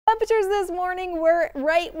temperatures this morning were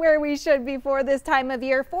right where we should be for this time of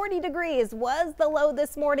year. 40 degrees was the low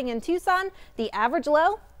this morning in Tucson. The average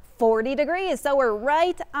low, 40 degrees, so we're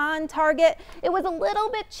right on target. It was a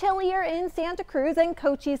little bit chillier in Santa Cruz and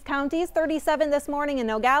Cochise counties, 37 this morning in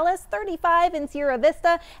Nogales, 35 in Sierra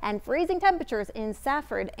Vista, and freezing temperatures in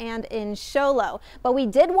Safford and in Show Low. But we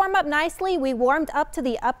did warm up nicely. We warmed up to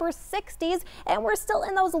the upper 60s, and we're still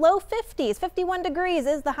in those low 50s. 51 degrees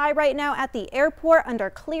is the high right now at the airport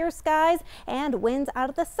under clear skies and winds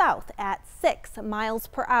out of the south at 6 miles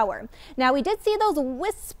per hour. Now, we did see those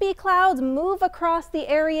wispy clouds move across the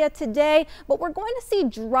area today, but we're going to see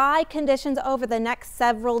dry conditions over the next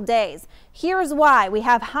several days. Here's why. We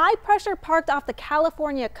have high pressure parked off the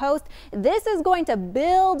California coast. This is going to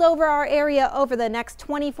build over our area over the next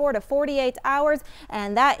 24 to 48 hours,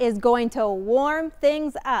 and that is going to warm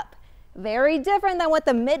things up. Very different than what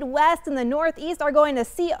the Midwest and the Northeast are going to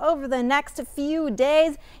see over the next few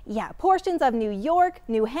days. Yeah, portions of New York,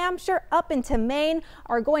 New Hampshire, up into Maine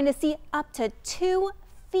are going to see up to 2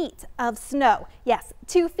 feet of snow. Yes,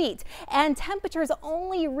 2 feet, and temperatures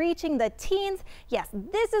only reaching the teens. Yes,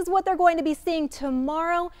 this is what they're going to be seeing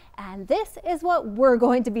tomorrow, and this is what we're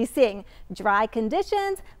going to be seeing. Dry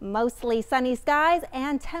conditions, mostly sunny skies,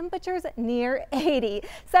 and temperatures near 80.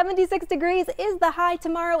 76 degrees is the high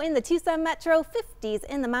tomorrow in the Tucson Metro, 50s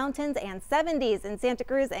in the mountains, and 70s in Santa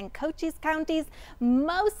Cruz and Cochise counties.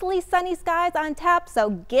 Mostly sunny skies on tap, so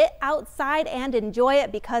get outside and enjoy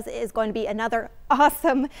it because it is going to be another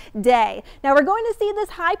awesome day. Now, we're going to see this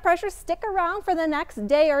high pressure stick around for the next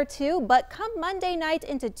day or two, but come Monday night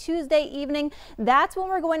into Tuesday evening, that's when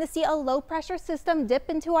we're going to see a low pressure system dip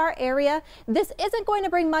into our area. This isn't going to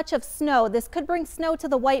bring much of snow. This could bring snow to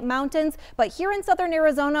the White Mountains, but here in southern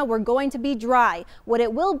Arizona, we're going to be dry. What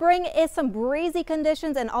it will bring is some breezy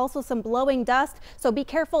conditions and also some blowing dust, so be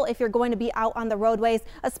careful if you're going to be out on the roadways,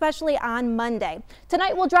 especially on Monday.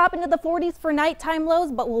 Tonight we'll drop into the 40s for nighttime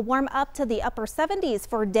lows, but we'll warm up to the upper 70s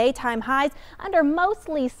for daytime highs under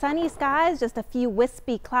mostly sunny skies, just a few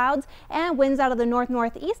wispy clouds, and winds out of the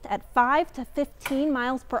north-northeast at 5 to 15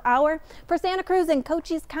 miles per hour. For Santa Cruz and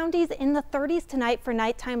Cochise counties, in the 30s tonight for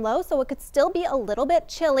nighttime lows, so it could still be a little bit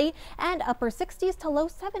chilly, and upper 60s to low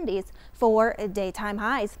 70s for daytime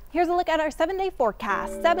highs. Here's a look at our 7-day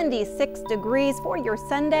forecast. 76 degrees for your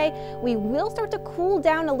Sunday. We will start to cool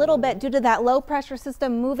down a little bit due to that low pressure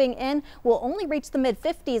system moving in. We'll only reach the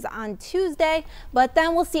mid-50s on Tuesday, but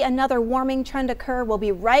then we'll see another warming trend occur. We'll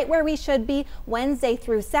be right where we should be Wednesday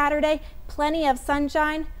through Saturday. Plenty of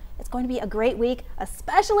sunshine. It's going to be a great week,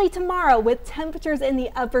 especially tomorrow with temperatures in the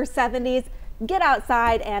upper 70s. Get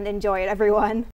outside and enjoy it, everyone.